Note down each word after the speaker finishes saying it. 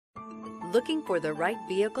Looking for the right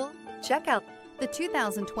vehicle? Check out the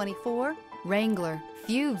 2024 Wrangler.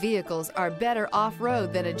 Few vehicles are better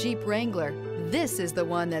off-road than a Jeep Wrangler. This is the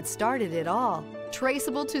one that started it all.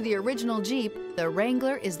 Traceable to the original Jeep, the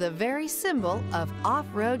Wrangler is the very symbol of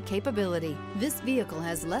off-road capability. This vehicle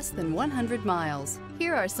has less than 100 miles.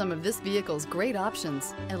 Here are some of this vehicle's great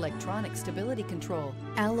options: electronic stability control,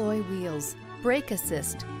 alloy wheels, brake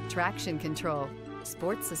assist, traction control,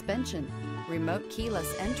 sport suspension, remote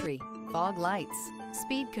keyless entry, fog lights,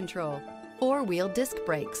 speed control, four-wheel disc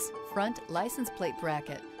brakes, front license plate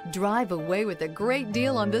bracket. Drive away with a great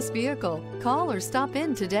deal on this vehicle. Call or stop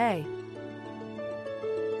in today.